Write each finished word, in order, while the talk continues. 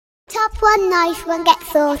one nice one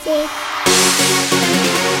gets sorted.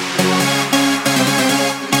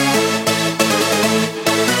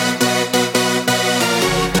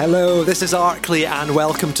 Hello, this is Arkley and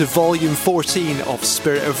welcome to Volume 14 of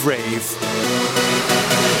Spirit of Rave.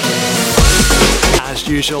 As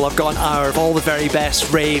usual, I've got an hour of all the very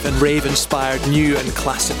best rave and rave-inspired new and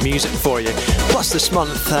classic music for you. Plus this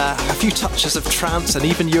month, a few touches of trance and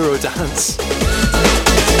even Eurodance.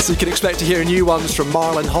 So you can expect to hear new ones from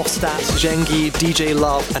Marlon Hofstadt, Jengi, DJ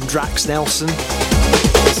Love and Drax Nelson.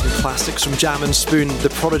 Some classics from Jam and Spoon, The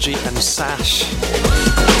Prodigy and Sash.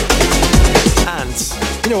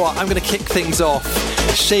 And you know what, I'm going to kick things off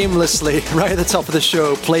shamelessly right at the top of the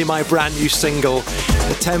show, play my brand new single.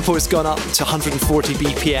 The tempo has gone up to 140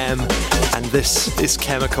 BPM and this is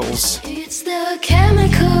Chemicals. It's the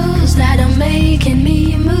chemicals that are making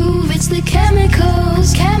me move. It's the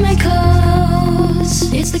chemicals, chemicals.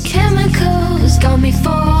 It's the chemicals, got me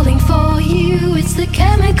falling for you. It's the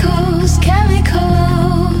chemicals,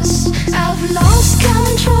 chemicals. I've lost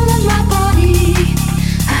control of my body.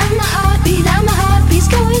 And my heartbeat's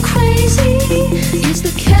going crazy. It's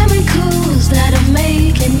the chemicals that are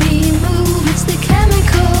making me move. It's the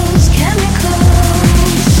chemicals, chemicals.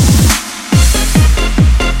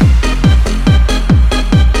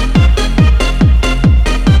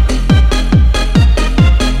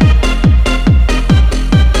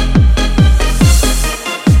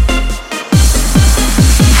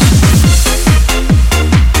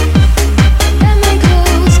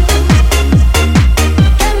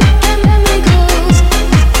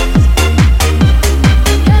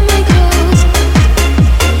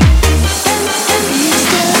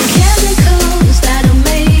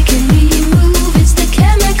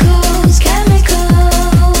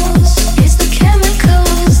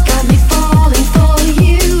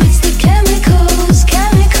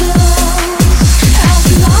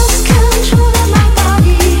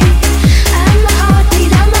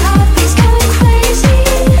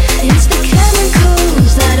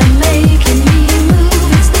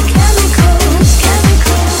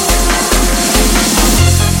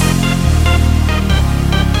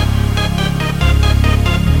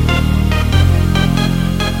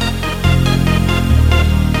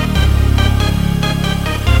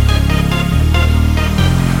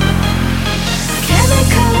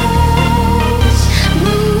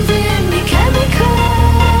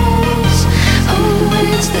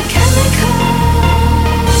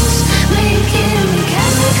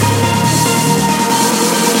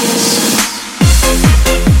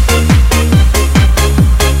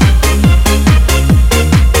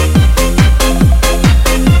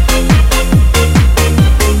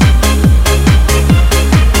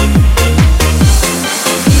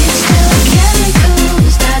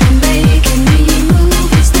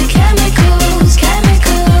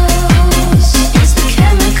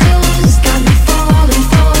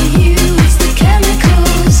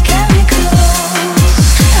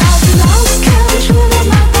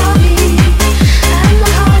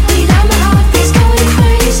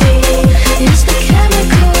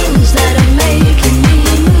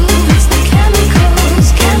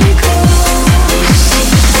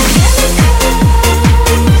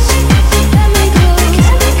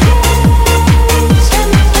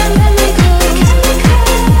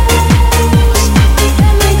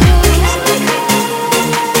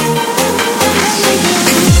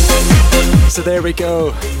 There we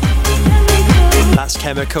go. That's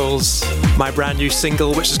Chemicals, my brand new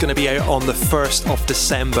single, which is going to be out on the 1st of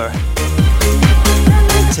December.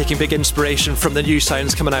 Taking big inspiration from the new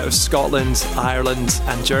sounds coming out of Scotland, Ireland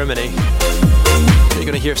and Germany. You're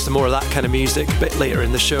going to hear some more of that kind of music a bit later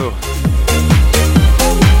in the show.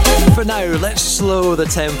 For now, let's slow the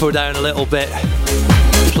tempo down a little bit.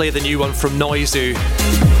 Play the new one from Noizu.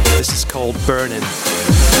 This is called Burnin'.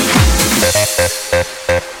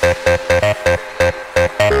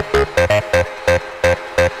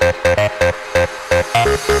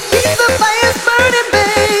 Keep the fires burning,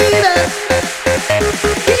 baby.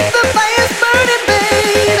 Keep the fires burning,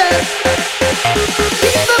 baby.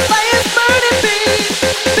 Keep the fires burning, baby.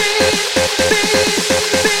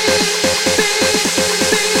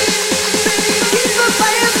 Keep the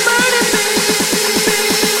fires burning, baby.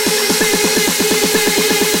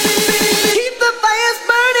 Keep the fires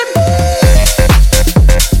burning.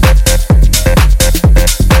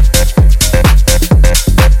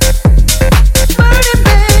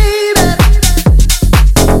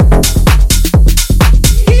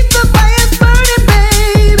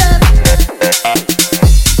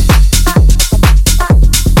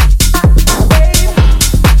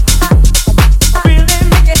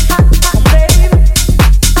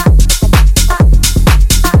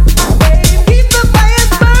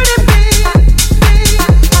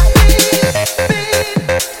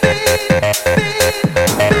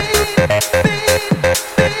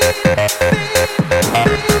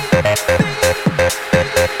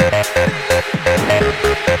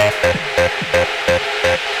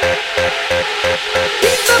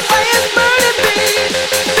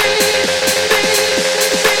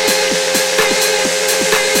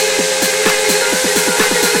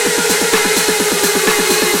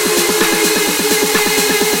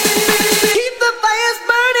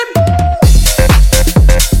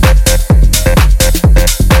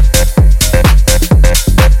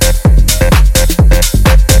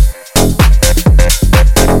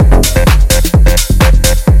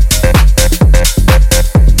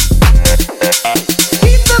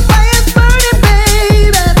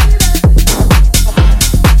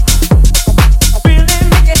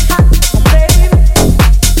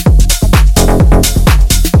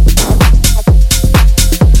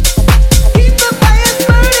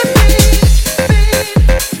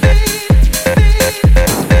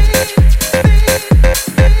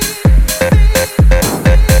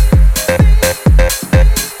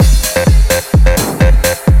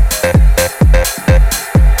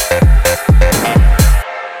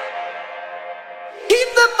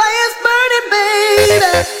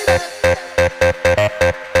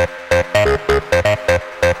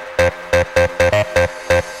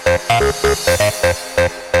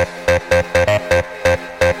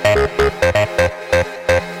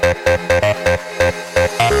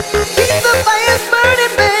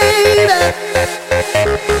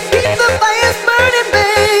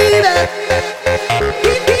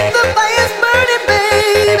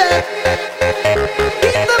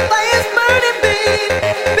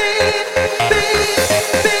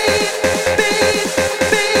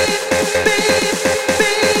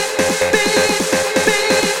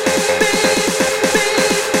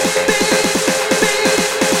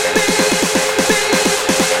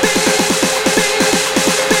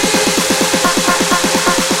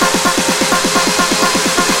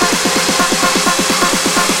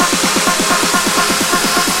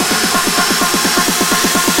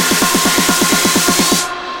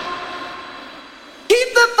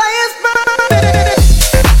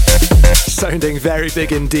 sounding very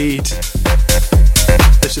big indeed.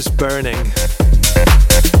 This is Burning.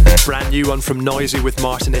 Brand new one from Noisy with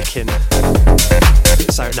Martin Ikin.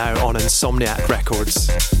 It's out now on Insomniac Records.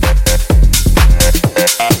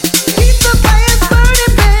 Keep the fires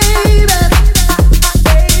burning, baby.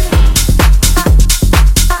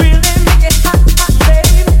 Really make it hot,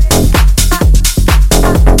 baby.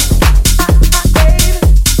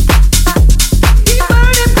 Keep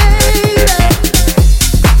burning, baby.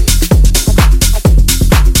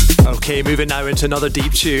 Okay, moving now into another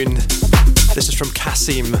deep tune. This is from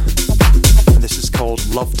Kasim, and this is called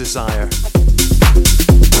Love Desire. Keep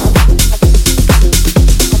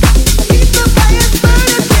the fires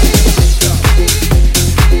burning,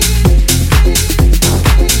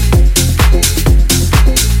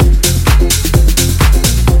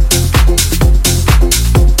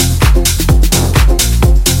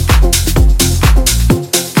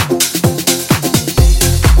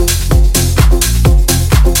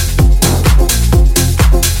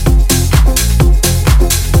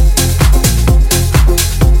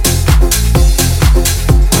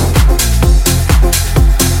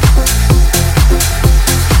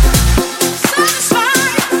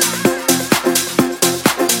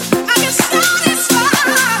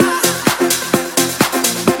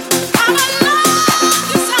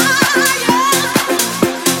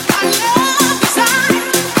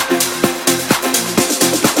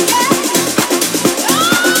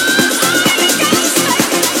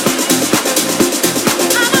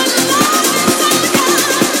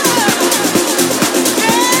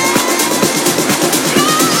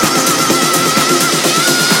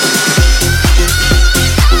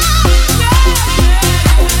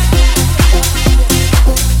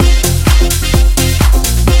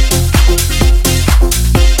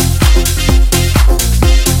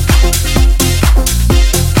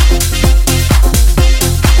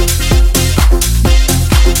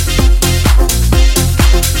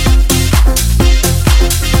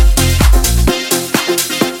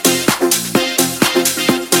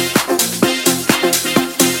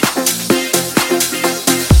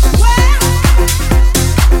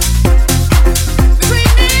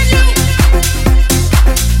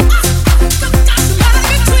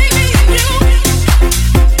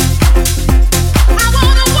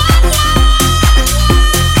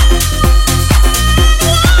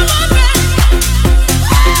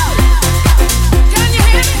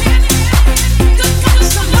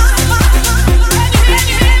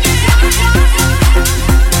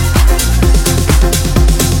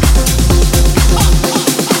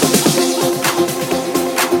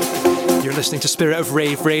 To Spirit of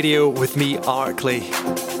Rave Radio with me, Arkley.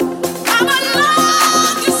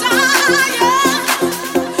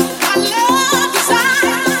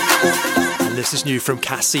 And this is new from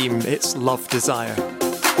Kasim, it's Love Desire.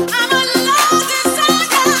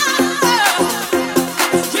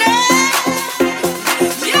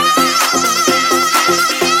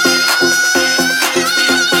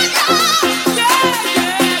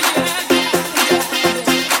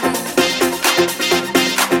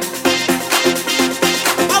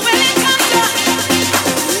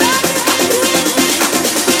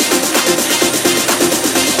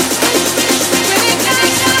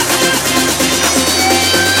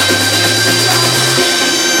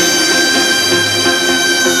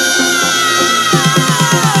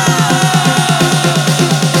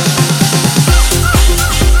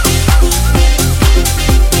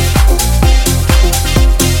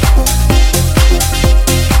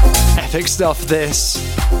 Stuff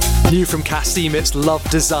this. New from Kasim, it's Love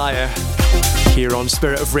Desire. Here on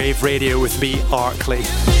Spirit of Rave Radio with me, Arkley.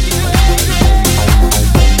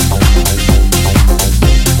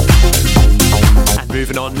 And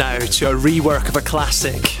moving on now to a rework of a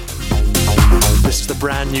classic. This is the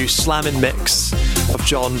brand new slamming mix of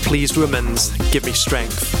John Pleased Woman's Give Me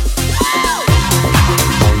Strength.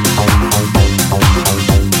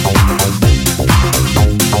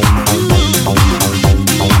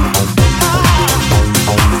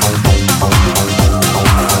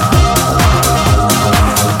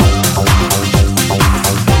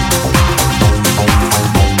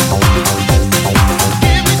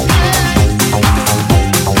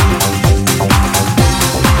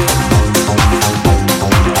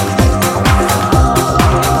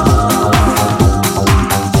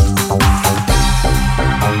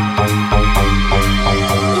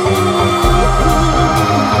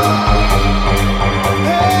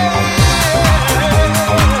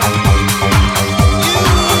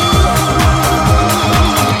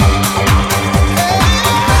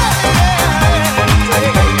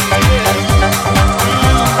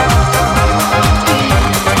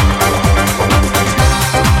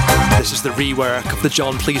 rework of the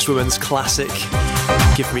John Pleasewoman's classic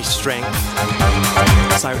Give Me Strength.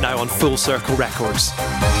 It's out now on Full Circle Records.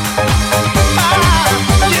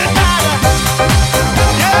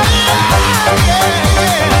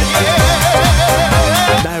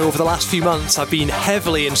 Now, over the last few months, I've been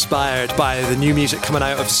heavily inspired by the new music coming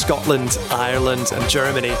out of Scotland, Ireland and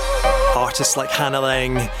Germany. Artists like Hannah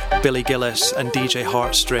Lang, Billy Gillis and DJ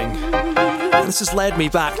Heartstring. And this has led me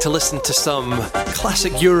back to listen to some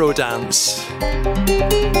classic Eurodance.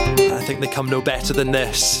 I think they come no better than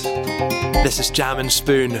this. This is Jam and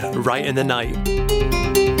Spoon, Right in the Night.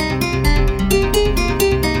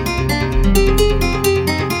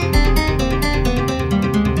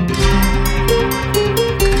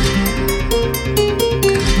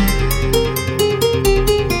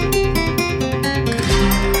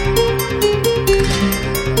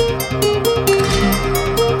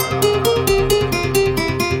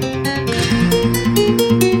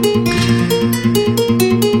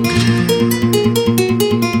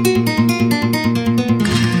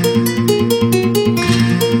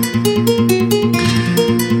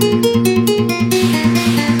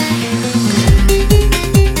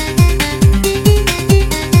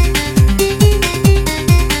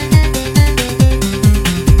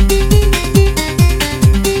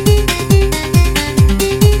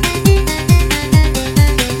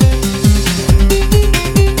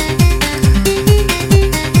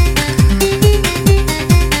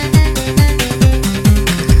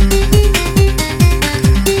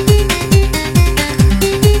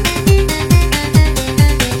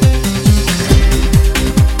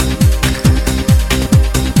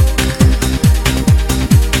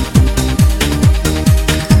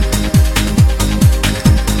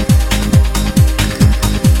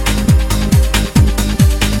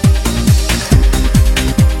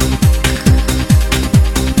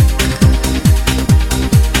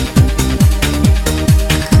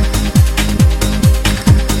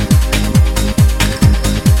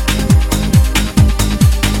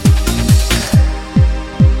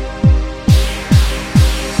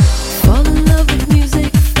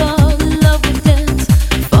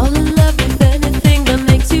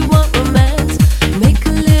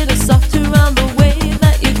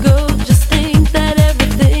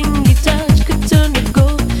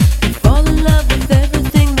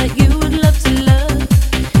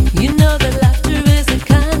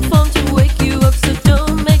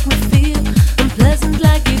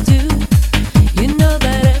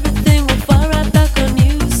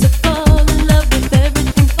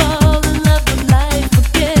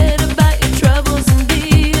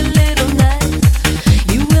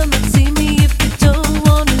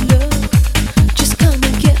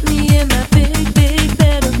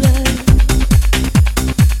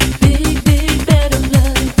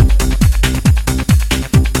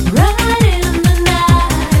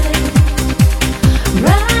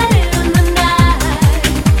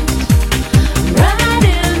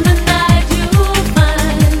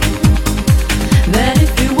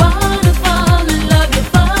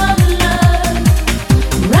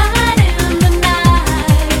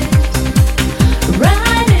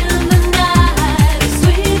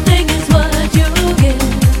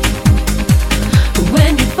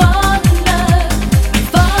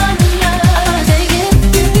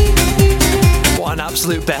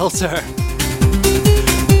 belter.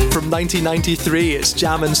 From 1993, it's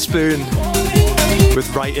Jam and Spoon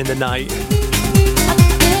with Right in the Night.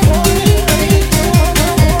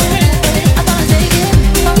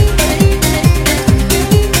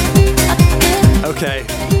 Okay,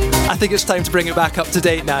 I think it's time to bring it back up to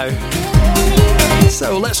date now.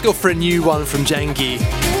 So let's go for a new one from Jengi.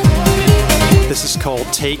 This is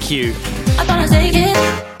called Take You. I wanna take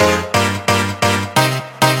it.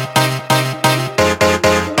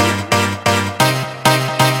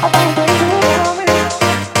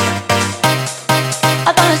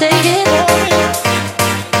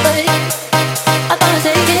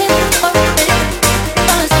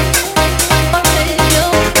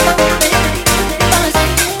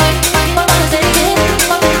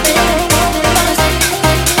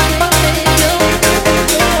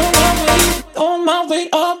 On my way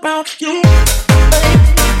about you.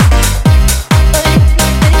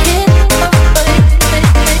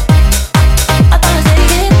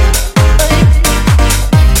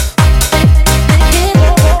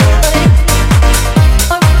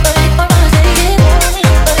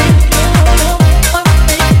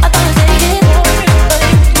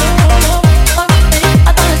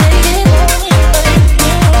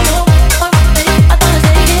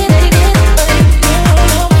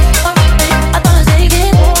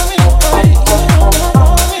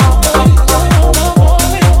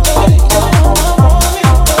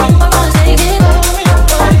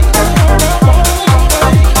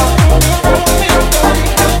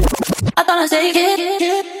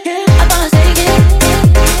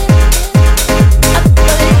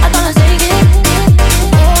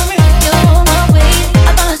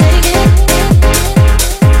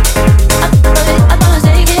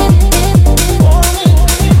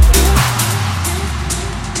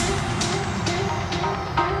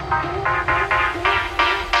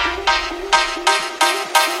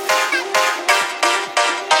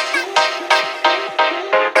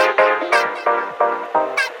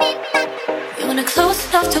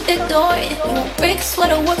 tough to ignore it. You want bricks,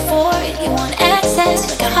 what I work for it. You want access,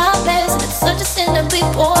 like a hot mess. It's such a sin to be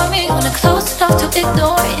boring. When it close, tough to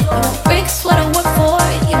ignore it. You want bricks, what I work for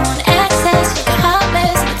it. You want access, like a hot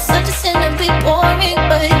mess. It's such a sin to be boring,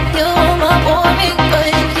 but you're my boring,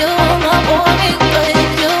 but you're my boring, but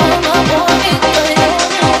you're my boring, but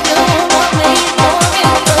you're my main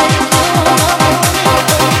boring, but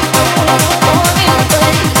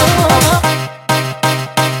you're my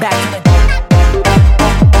back to the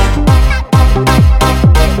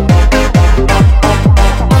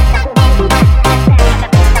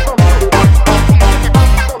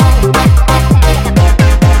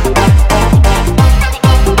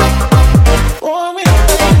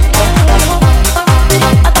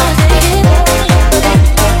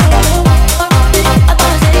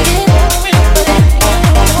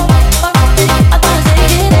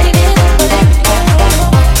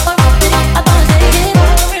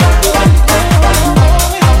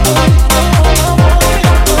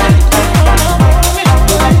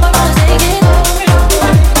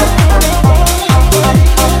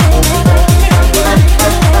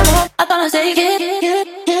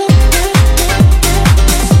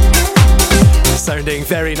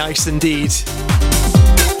very nice indeed.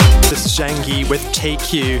 This is Jangi with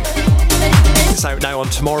Take You. It's out now on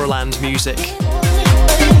Tomorrowland Music.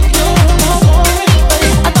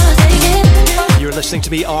 You're listening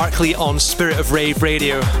to me, Arkley, on Spirit of Rave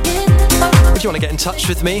Radio. If you want to get in touch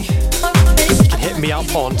with me, you can hit me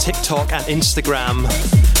up on TikTok and Instagram.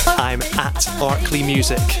 I'm at Arkley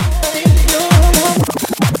Music.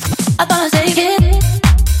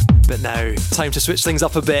 But now, time to switch things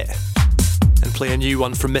up a bit and play a new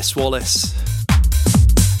one from Miss Wallace.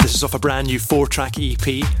 This is off a brand new 4-track EP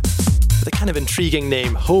with a kind of intriguing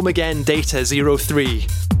name, Home Again Data 03.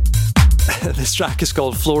 This track is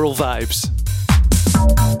called Floral Vibes.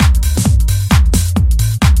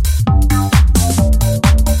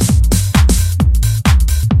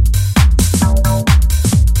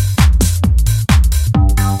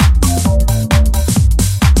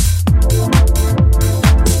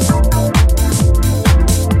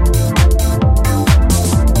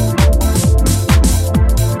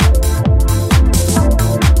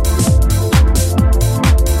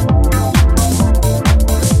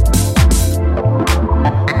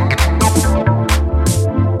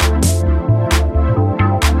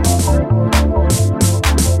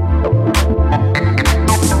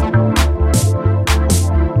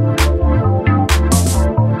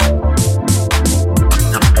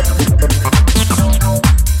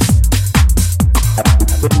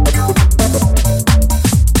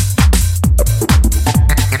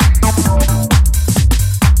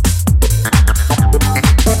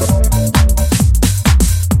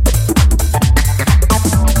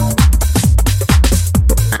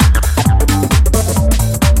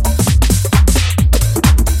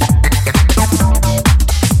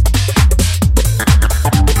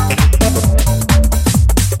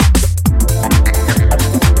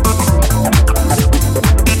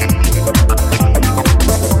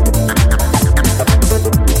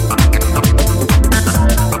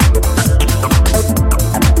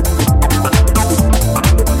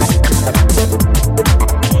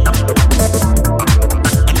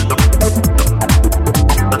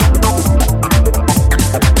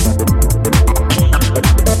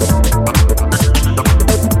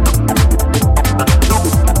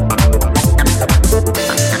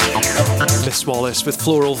 With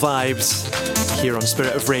Floral Vibes here on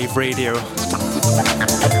Spirit of Rave Radio.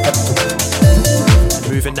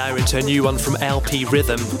 Moving now into a new one from LP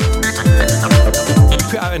Rhythm. We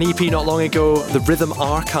put out an EP not long ago, The Rhythm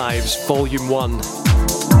Archives Volume 1,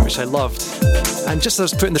 which I loved. And just as I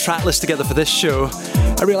was putting the track list together for this show,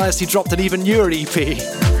 I realised he dropped an even newer EP.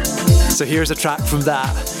 So here's a track from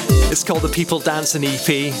that. It's called the People Dancing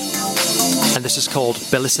EP, and this is called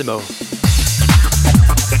Bellissimo.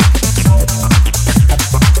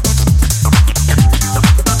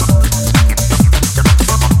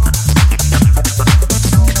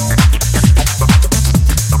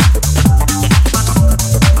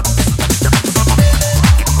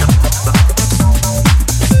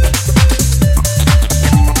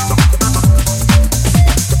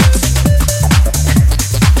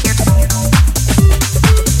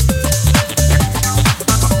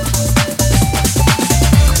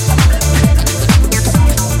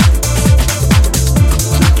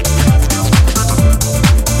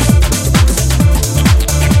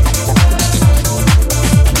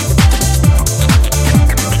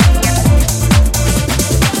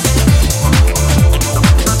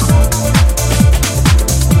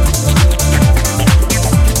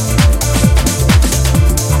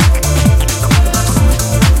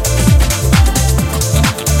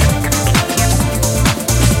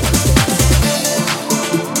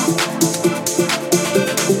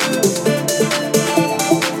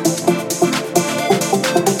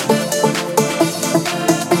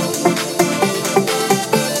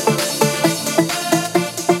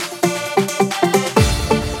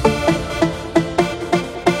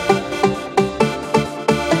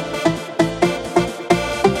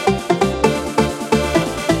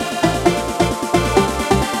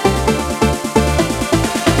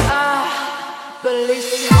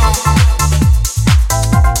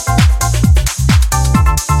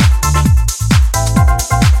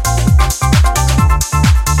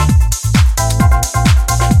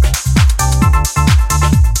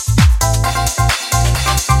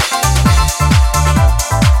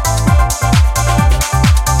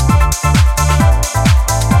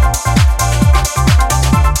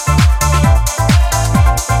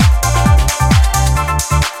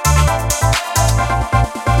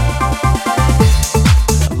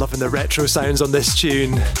 electro sounds on this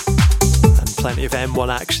tune, and plenty of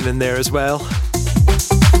M1 action in there as well,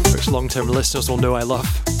 which long-term listeners will know I love.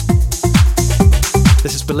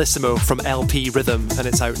 This is Bellissimo from LP Rhythm, and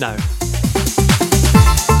it's out now.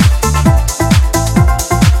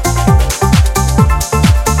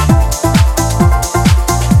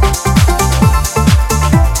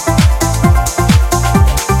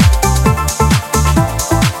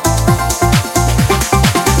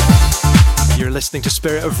 Listening to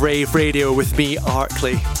Spirit of Rave Radio with me,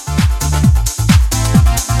 Arkley.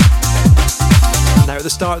 Now, at the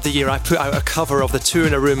start of the year, I put out a cover of the Two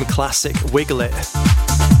in a Room classic Wiggle It,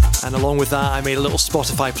 and along with that, I made a little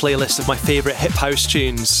Spotify playlist of my favourite hip house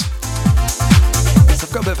tunes. So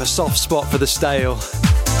I've got a bit of a soft spot for the style.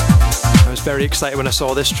 I was very excited when I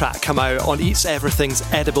saw this track come out on Eats Everything's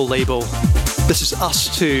Edible label. This is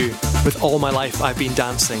Us Two with All My Life I've Been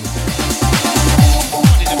Dancing.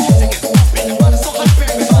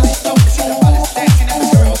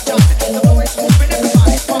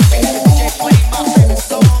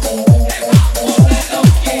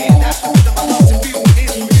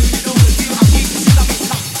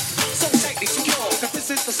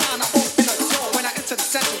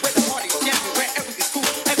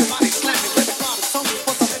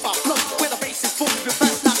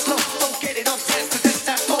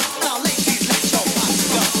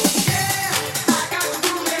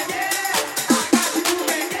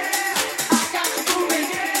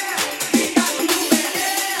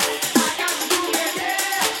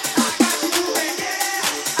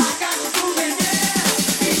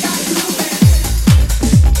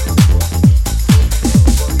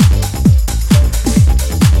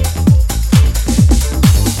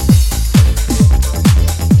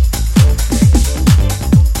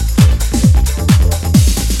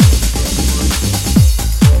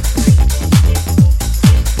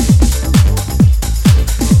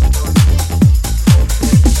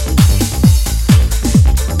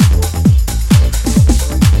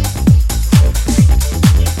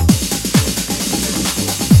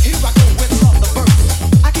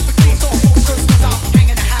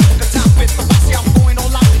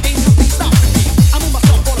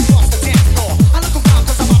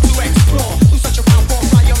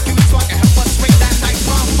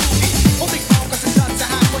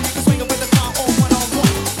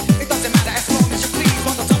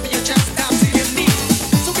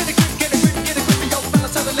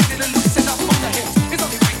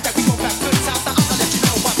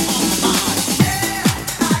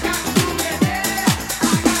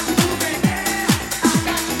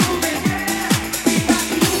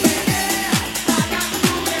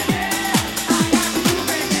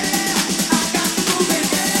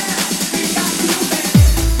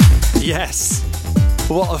 Yes,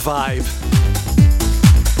 what a vibe.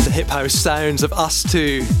 The hip house sounds of Us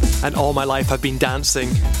Two and All My Life I've Been Dancing.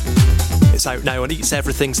 It's out now on Eats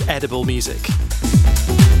Everything's Edible Music.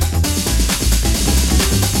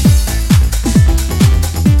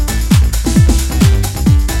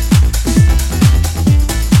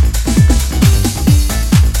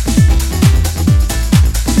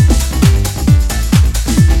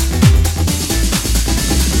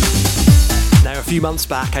 A few months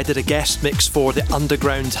back I did a guest mix for the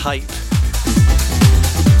Underground Hype.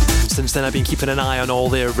 Since then I've been keeping an eye on all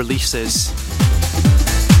their releases.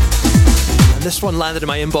 And this one landed in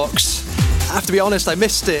my inbox. I have to be honest, I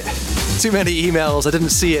missed it. Too many emails, I didn't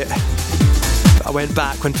see it. But I went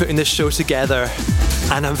back when putting this show together,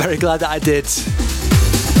 and I'm very glad that I did.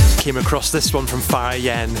 Came across this one from Farah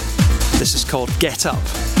Yen. This is called Get Up,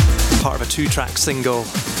 part of a 2-track single,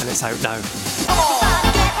 and it's out now.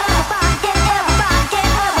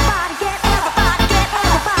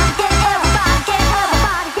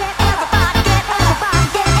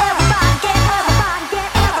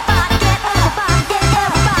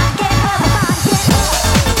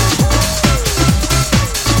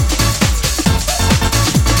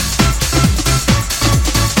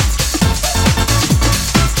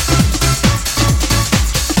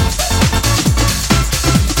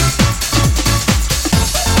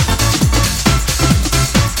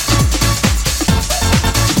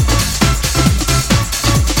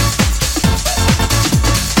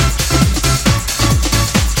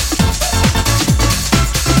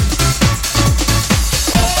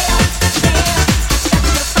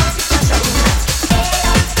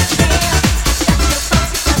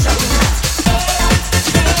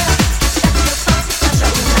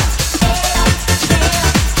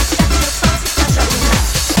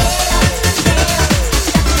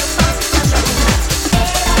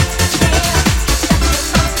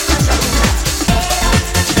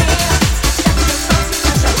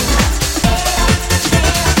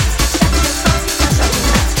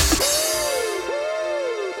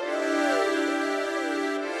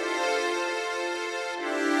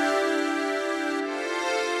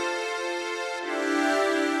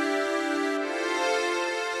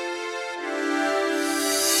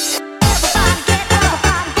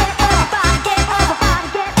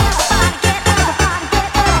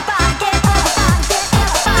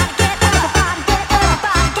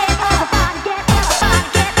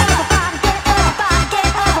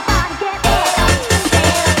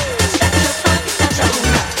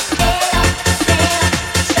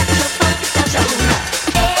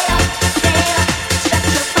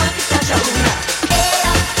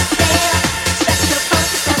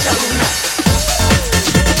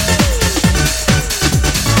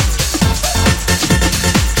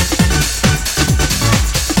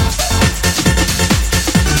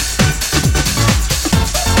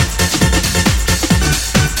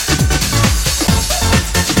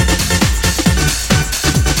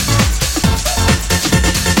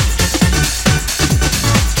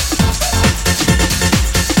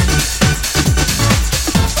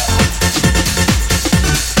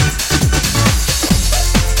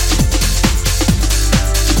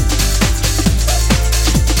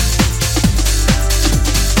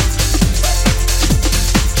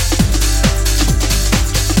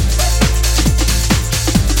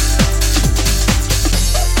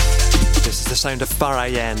 sound of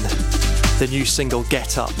Farayen, the new single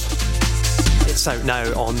Get Up. It's out now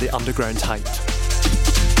on the Underground Hype.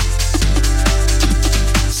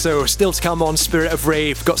 So, still to come on Spirit of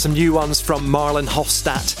Rave, got some new ones from Marlon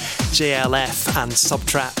Hofstadt, JLF and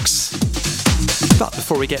Subtracks. But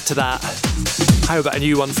before we get to that, how about a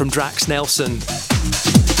new one from Drax Nelson?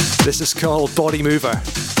 This is called Body Mover.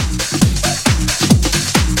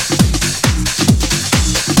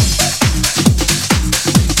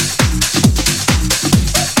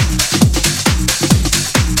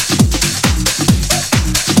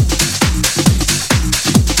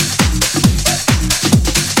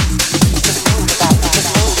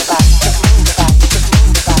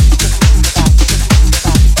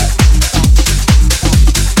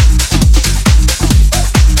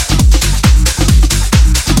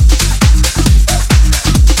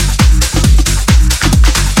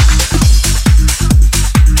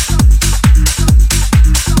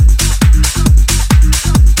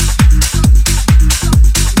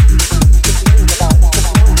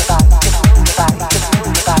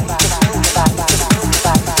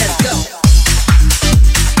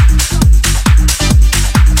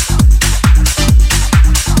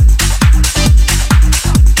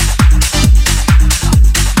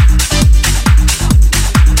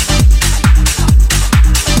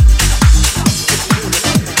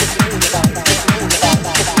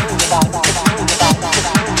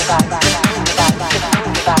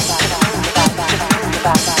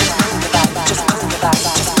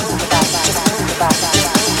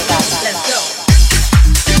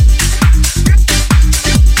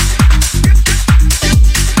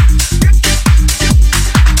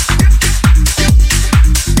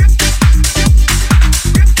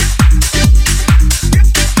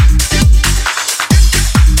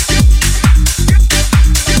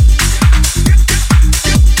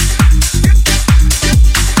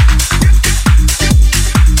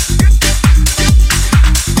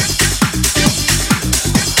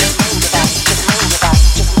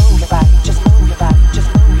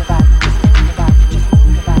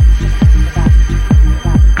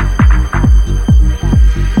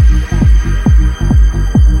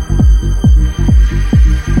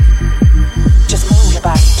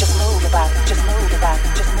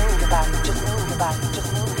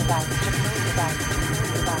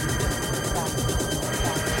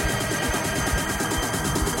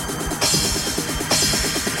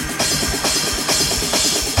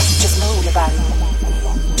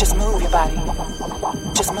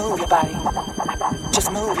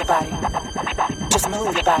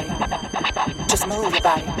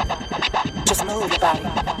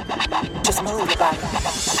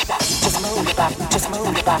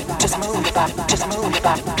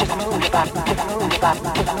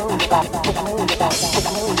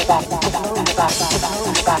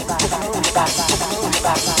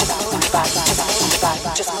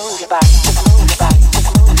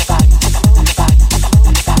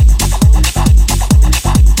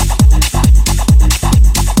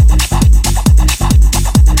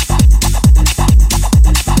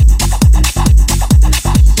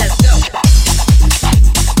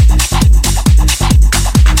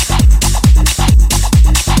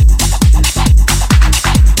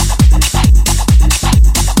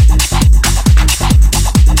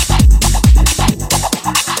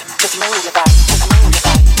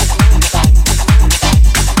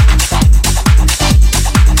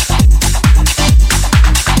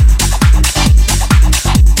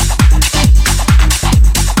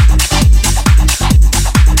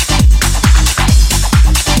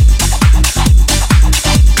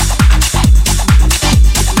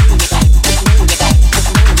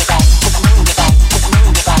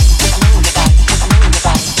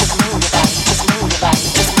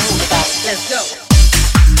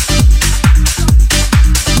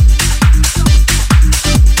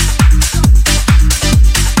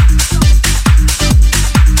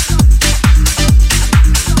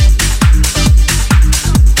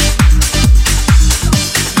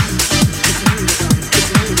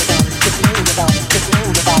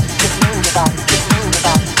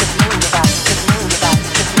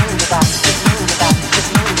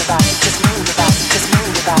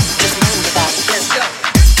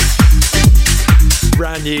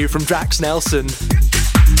 From Drax Nelson.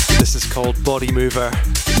 This is called Body Mover.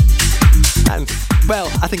 And, well,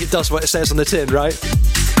 I think it does what it says on the tin, right?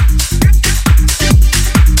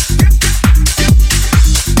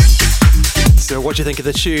 So what do you think of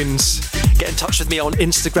the tunes? Get in touch with me on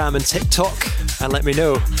Instagram and TikTok and let me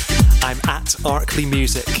know. I'm at Arkley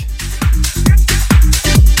Music.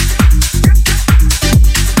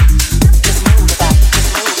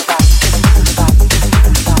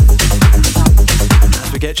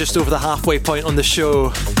 just over the halfway point on the show.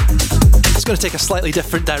 It's going to take a slightly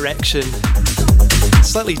different direction,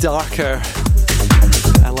 slightly darker,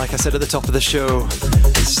 and like I said at the top of the show,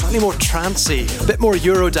 slightly more trancey, a bit more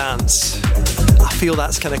Eurodance. I feel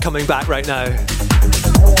that's kind of coming back right now.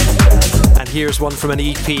 And here's one from an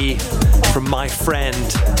EP from my friend.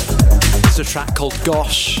 It's a track called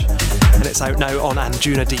Gosh, and it's out now on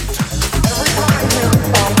Anjuna Deep.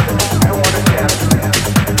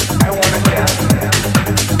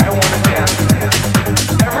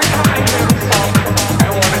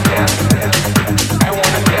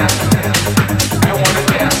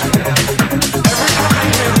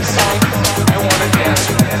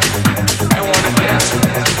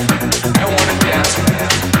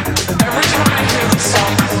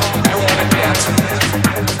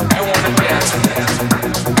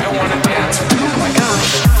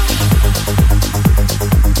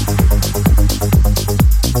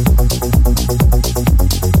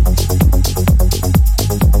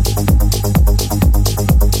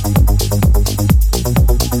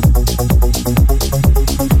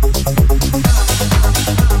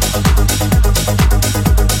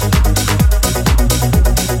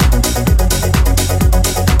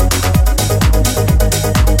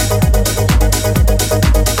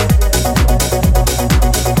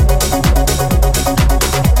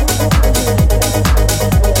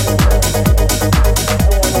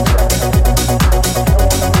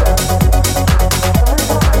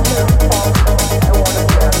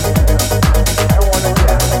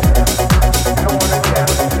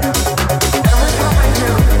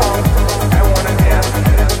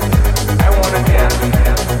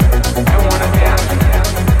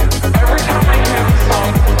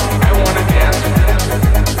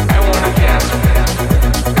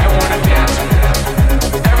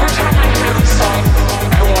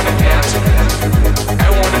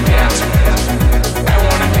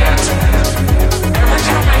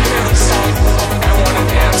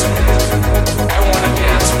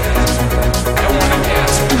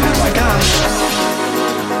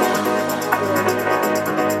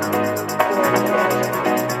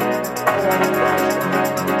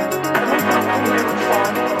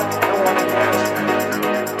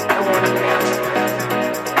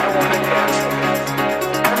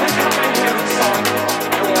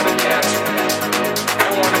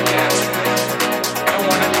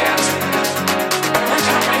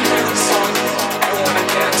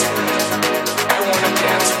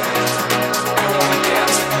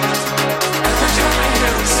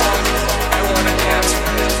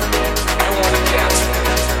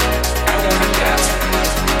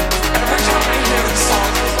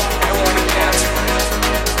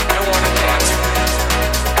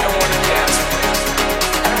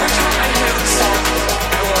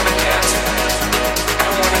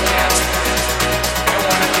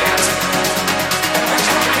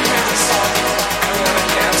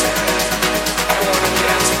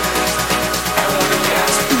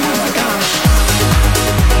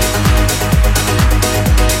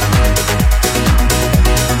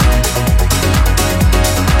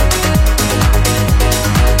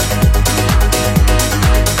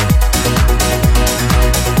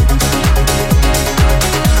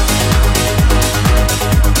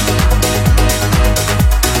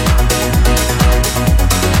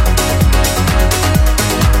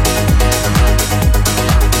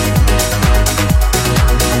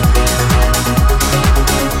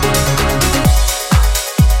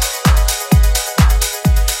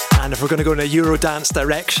 Going to go in a Eurodance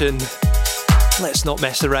direction. Let's not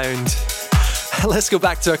mess around. Let's go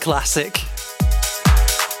back to a classic.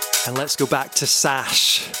 And let's go back to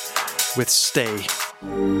Sash with Stay.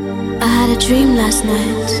 I had a dream last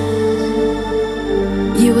night.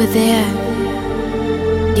 You were there.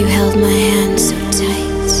 You held my hand so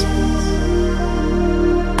tight.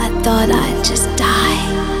 I thought I'd just die.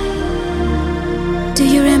 Do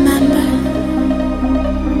you remember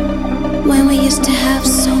when we used to have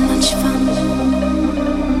so much fun?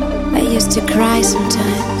 I used to cry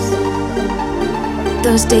sometimes.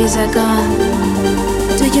 Those days are gone.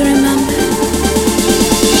 Do you remember?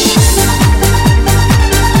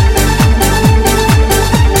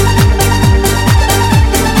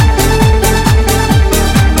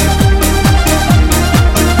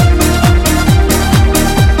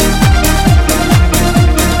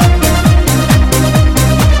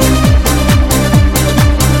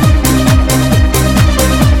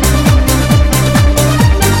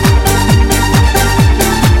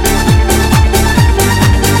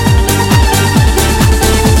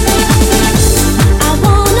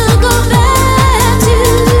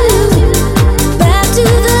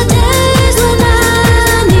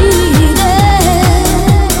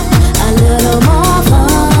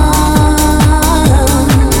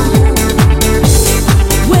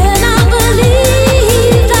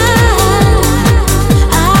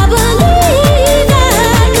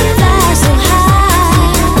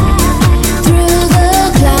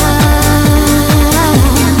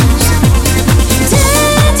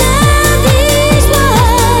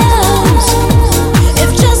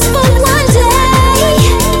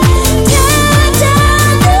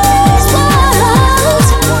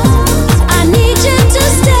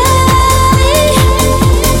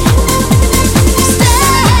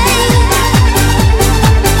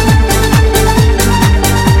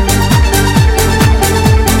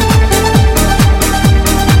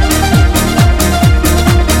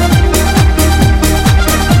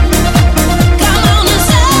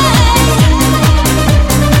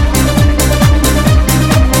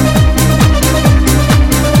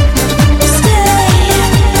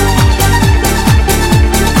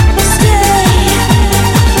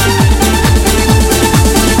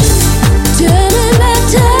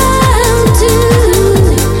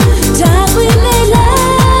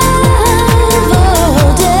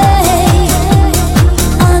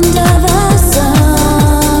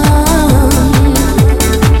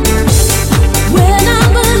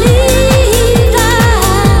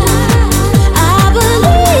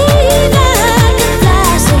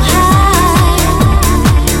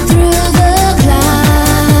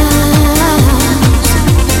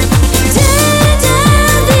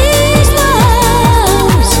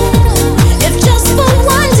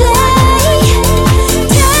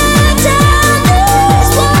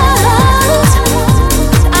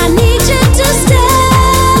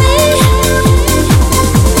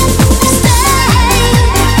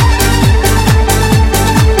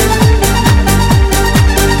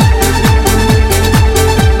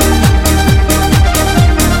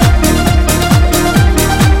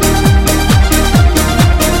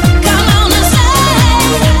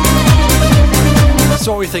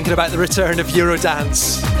 return of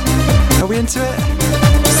Eurodance. Are we into it?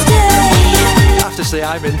 I have to say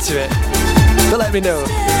I'm into it. But let me know.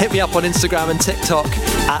 Hit me up on Instagram and TikTok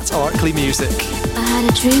at Arkley Music. I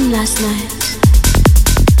had a dream last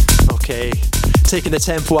night. Okay, taking the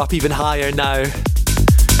tempo up even higher now.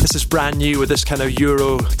 This is brand new with this kind of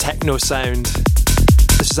Euro techno sound.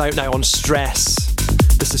 This is out now on Stress.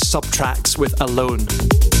 This is Subtracks with Alone.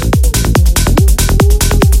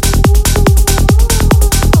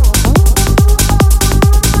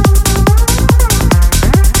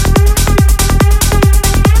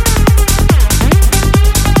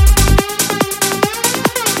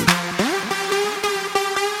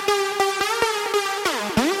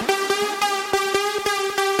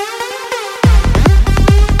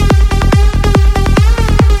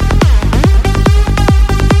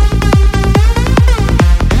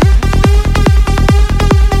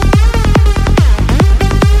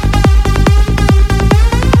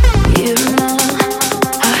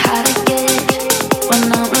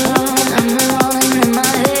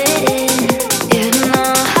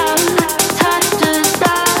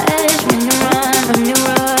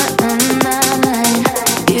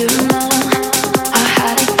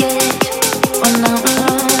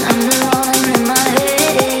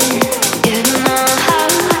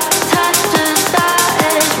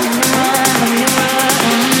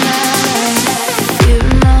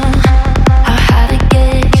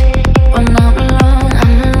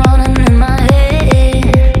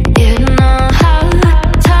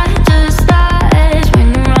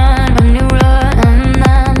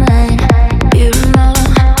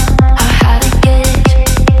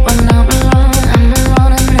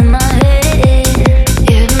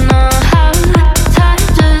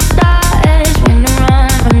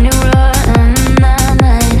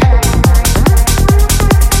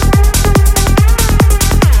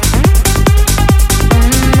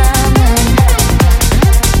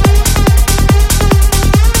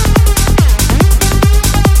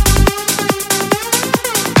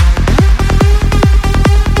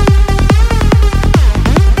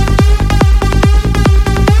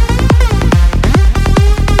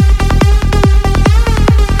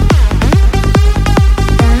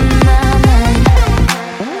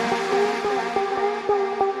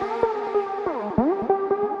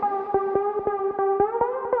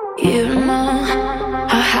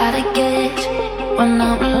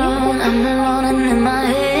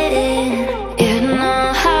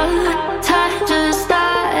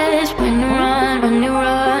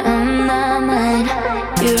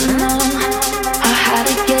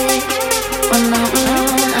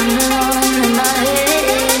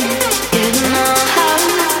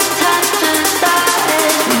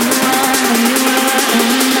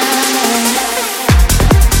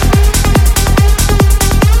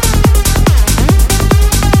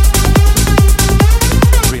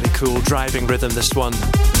 Rhythm, this one.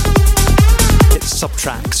 It's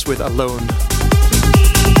Subtracks with Alone.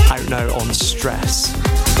 Out now on Stress.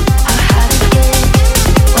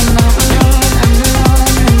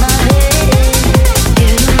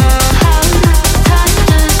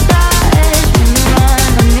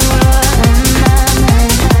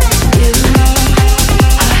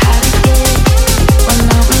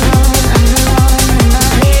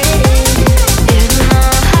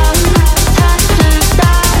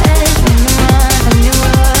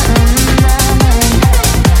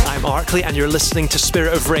 And you're listening to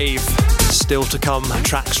Spirit of Rave. Still to come,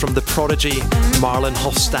 tracks from The Prodigy, Marlon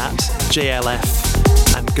Hofstadt,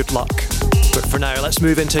 JLF, and Good Luck. But for now, let's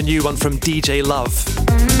move into a new one from DJ Love.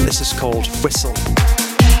 This is called Whistle.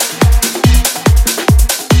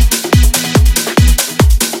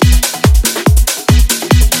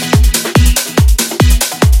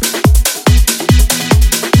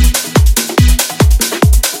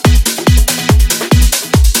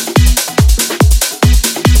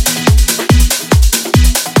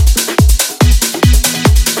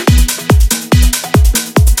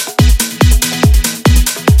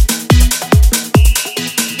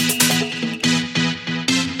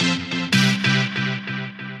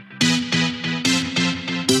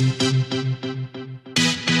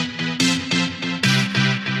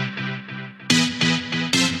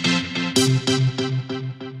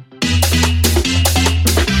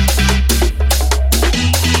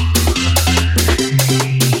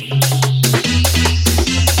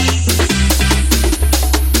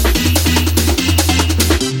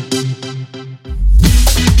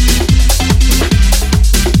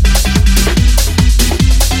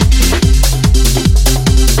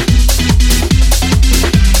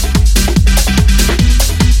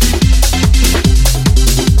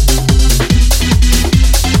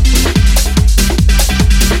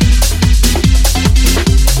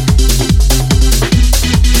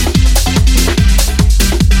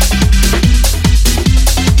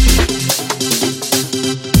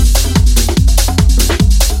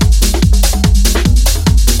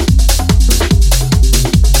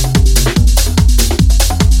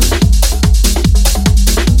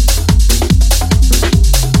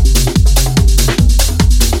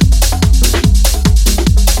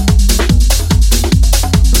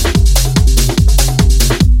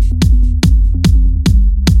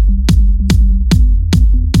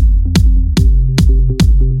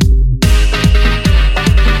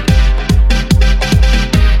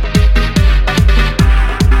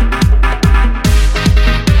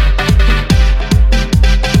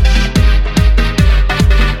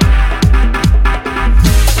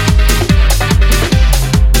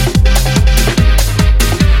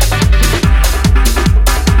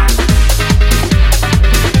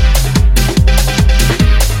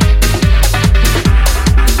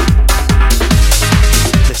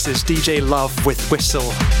 DJ Love with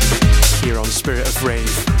Whistle here on Spirit of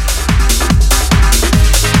Rave.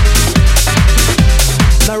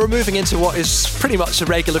 Now we're moving into what is pretty much a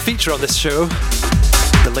regular feature on this show,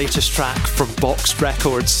 the latest track from Boxed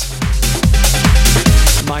Records.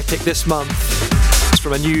 My pick this month is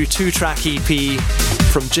from a new 2-track EP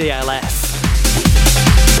from JLF.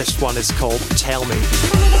 This one is called Tell Me.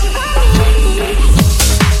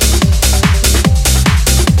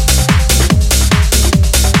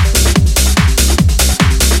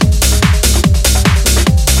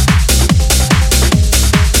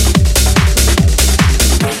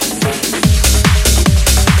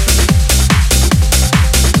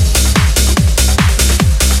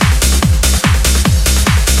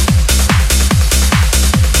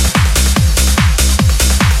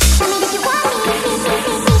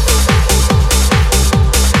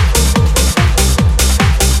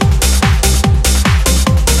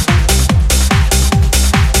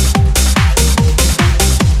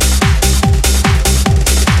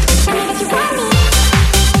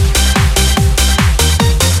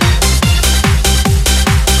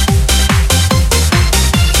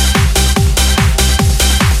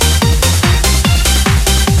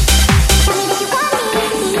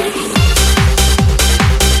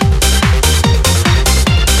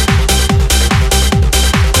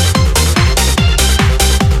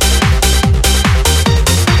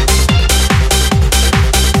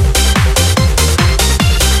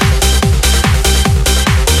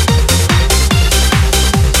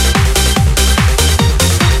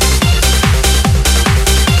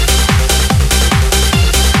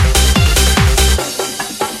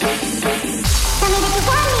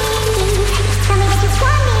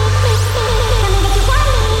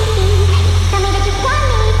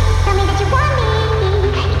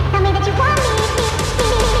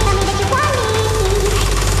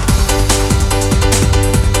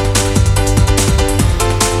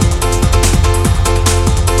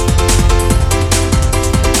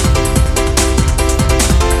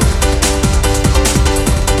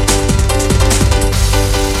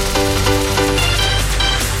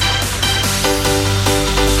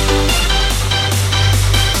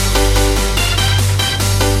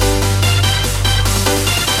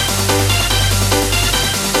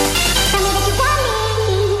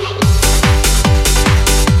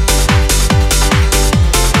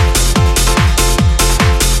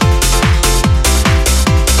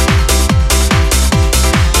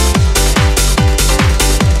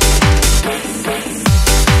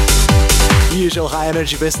 High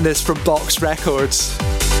energy business from Boxed Records.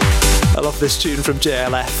 I love this tune from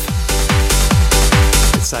JLF.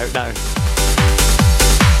 It's out now.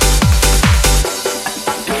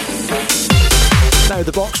 Now,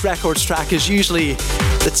 the Boxed Records track is usually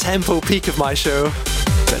the tempo peak of my show,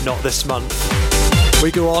 but not this month.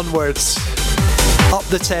 We go onwards, up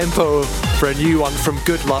the tempo for a new one from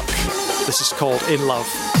Good Luck. This is called In Love.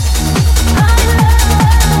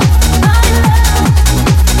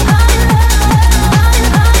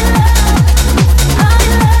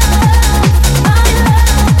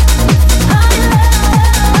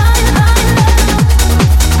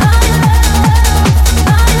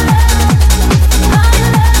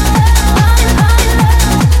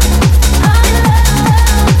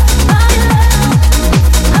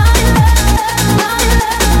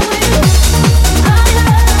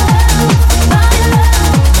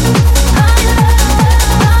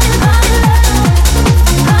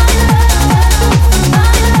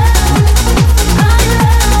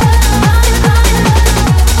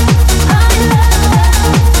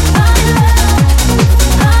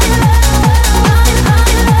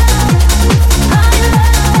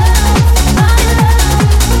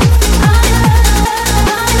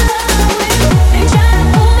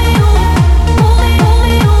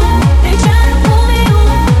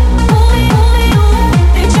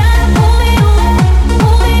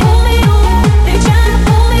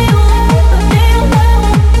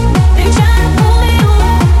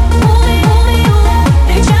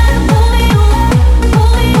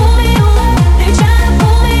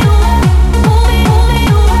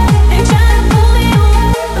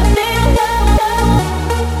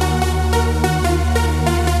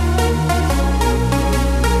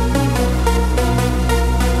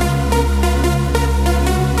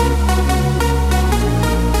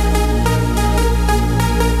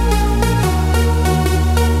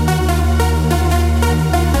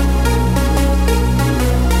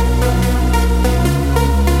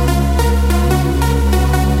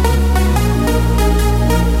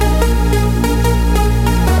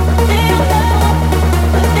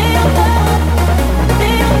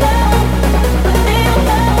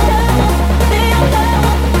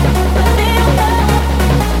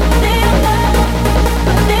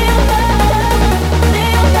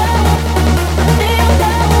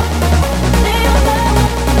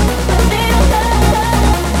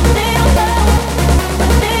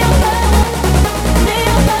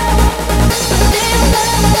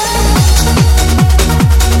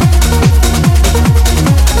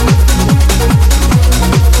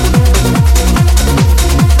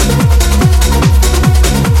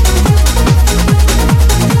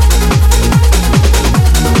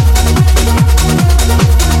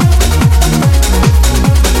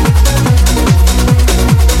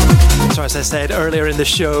 the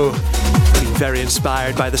show. Been very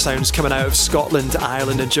inspired by the sounds coming out of Scotland,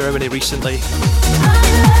 Ireland and Germany recently.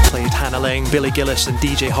 Played Hannah Lang, Billy Gillis and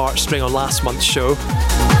DJ Heartstring on last month's show.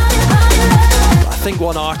 I think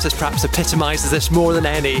one artist perhaps epitomises this more than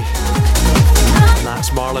any, and that's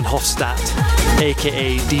Marlon Hofstadt,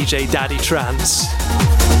 aka DJ Daddy Trance.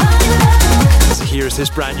 So here's his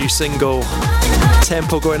brand new single,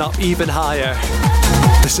 tempo going up even higher.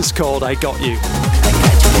 This is called I Got You.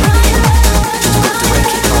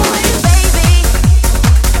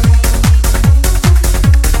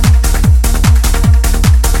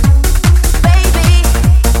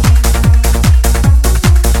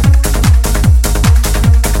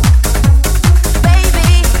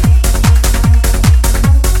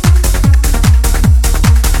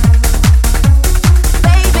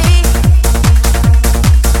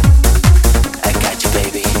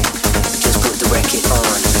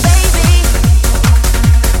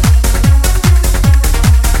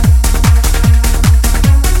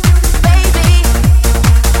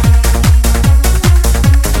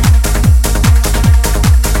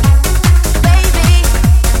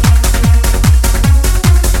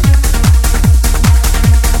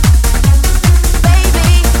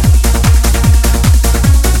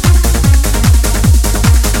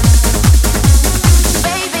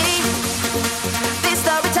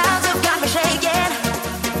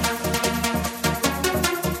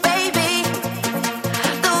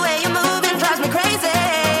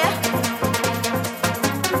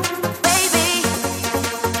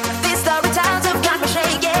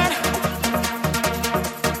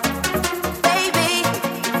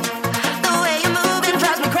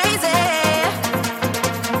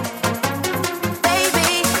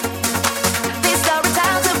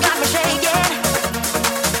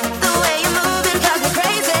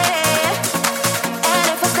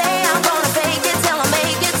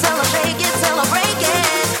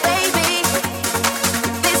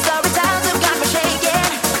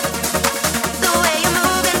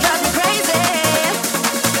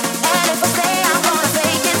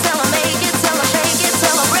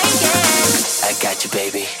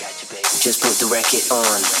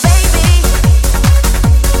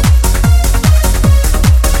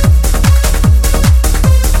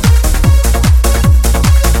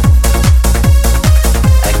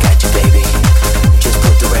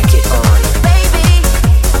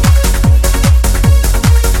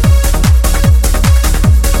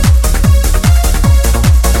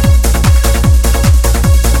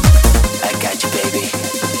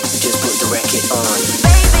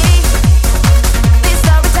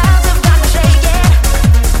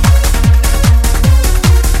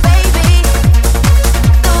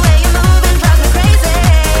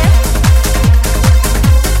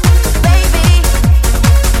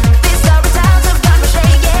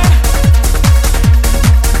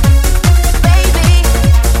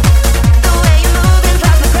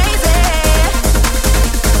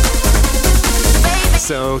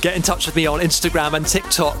 Get in touch with me on Instagram and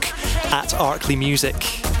TikTok at Arkley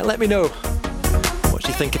Music and let me know what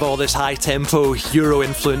you think of all this high tempo Euro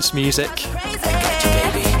influenced music. I got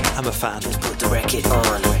you, baby. I'm a fan. Just put the record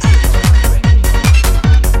on.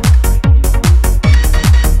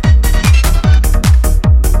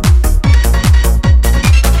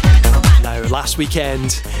 Now, last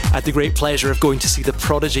weekend I had the great pleasure of going to see The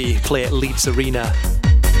Prodigy play at Leeds Arena.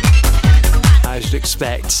 As you'd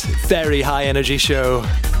expect, very high energy show.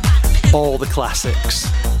 All the classics.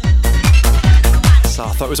 So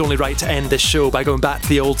I thought it was only right to end this show by going back to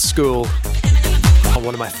the old school on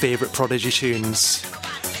one of my favourite Prodigy tunes.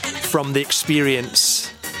 From The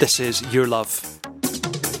Experience, this is Your Love.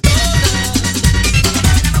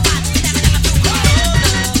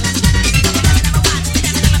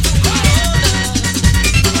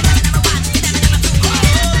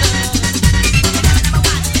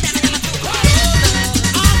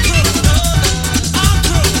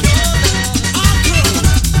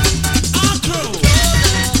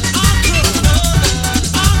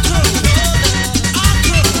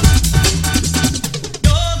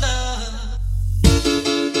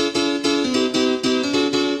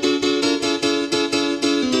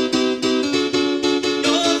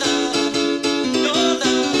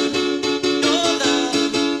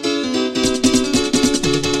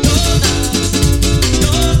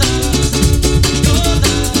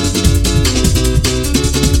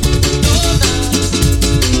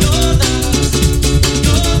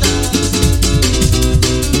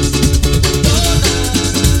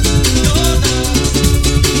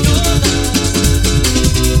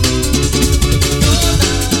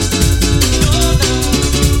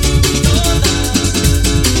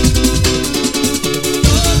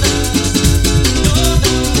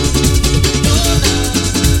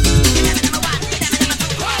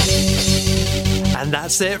 And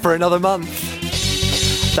that's it for another month.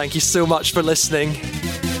 Thank you so much for listening.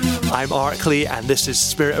 I'm Arkley, and this is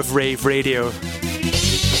Spirit of Rave Radio.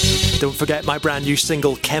 Don't forget my brand new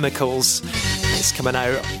single, Chemicals. It's coming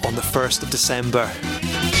out on the 1st of December.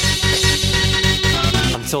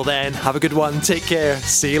 Until then, have a good one. Take care.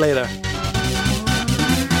 See you later.